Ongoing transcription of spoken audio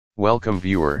Welcome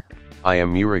viewer, I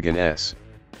am Murugan S.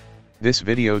 This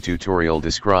video tutorial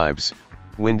describes,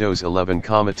 Windows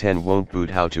 11,10 won't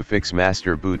boot, how to fix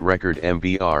master boot record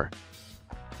MBR.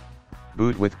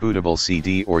 Boot with bootable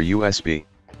CD or USB.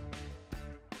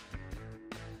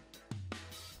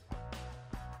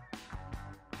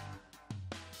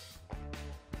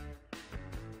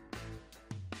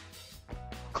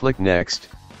 Click Next,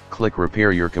 click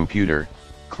Repair your computer,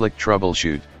 click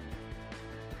Troubleshoot.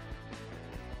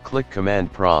 Click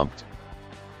Command Prompt.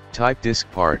 Type disk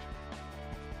part.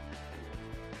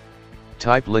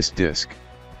 Type list disk.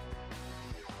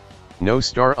 No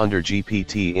star under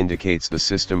GPT indicates the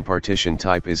system partition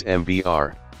type is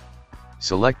MBR.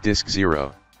 Select disk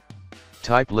 0.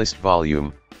 Type list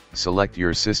volume, select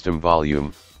your system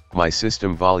volume, my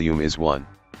system volume is 1.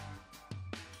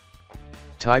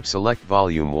 Type select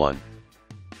volume 1.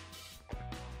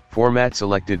 Format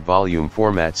selected volume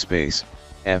format space,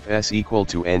 fs equal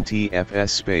to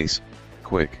ntfs space,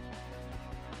 quick.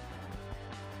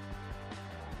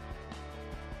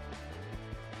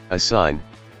 Assign,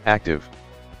 active.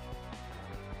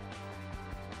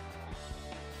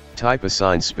 Type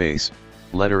assign space,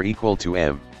 letter equal to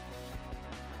M.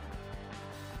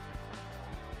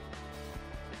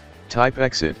 Type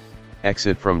exit,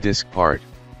 exit from disk part.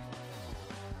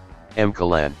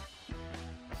 mcolan.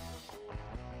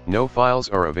 No files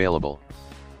are available.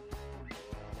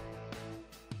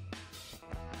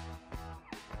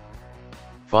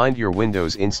 Find your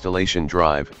Windows installation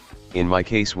drive, in my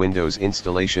case Windows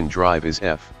installation drive is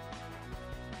F.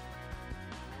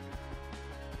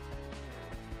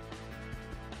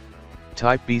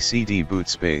 Type bcd boot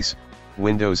space,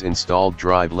 Windows installed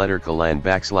drive letter colan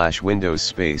 / Windows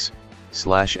space,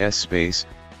 /s space,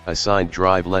 assigned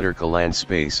drive letter colan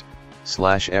space,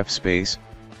 /f space,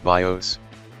 BIOS.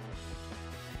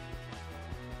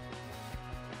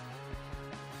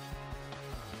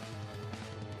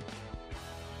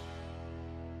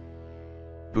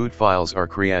 Boot files are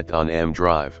created on M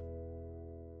drive.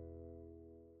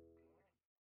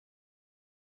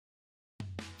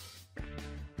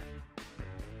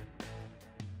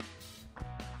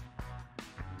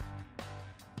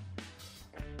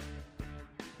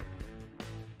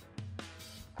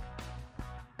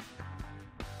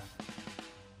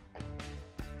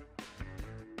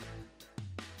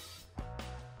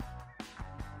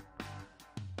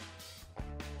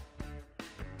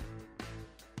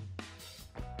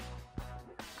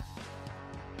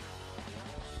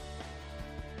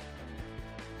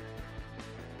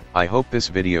 I hope this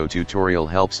video tutorial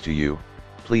helps to you.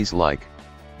 Please like,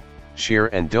 share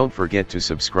and don't forget to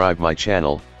subscribe my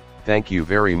channel. Thank you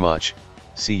very much.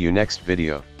 See you next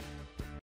video.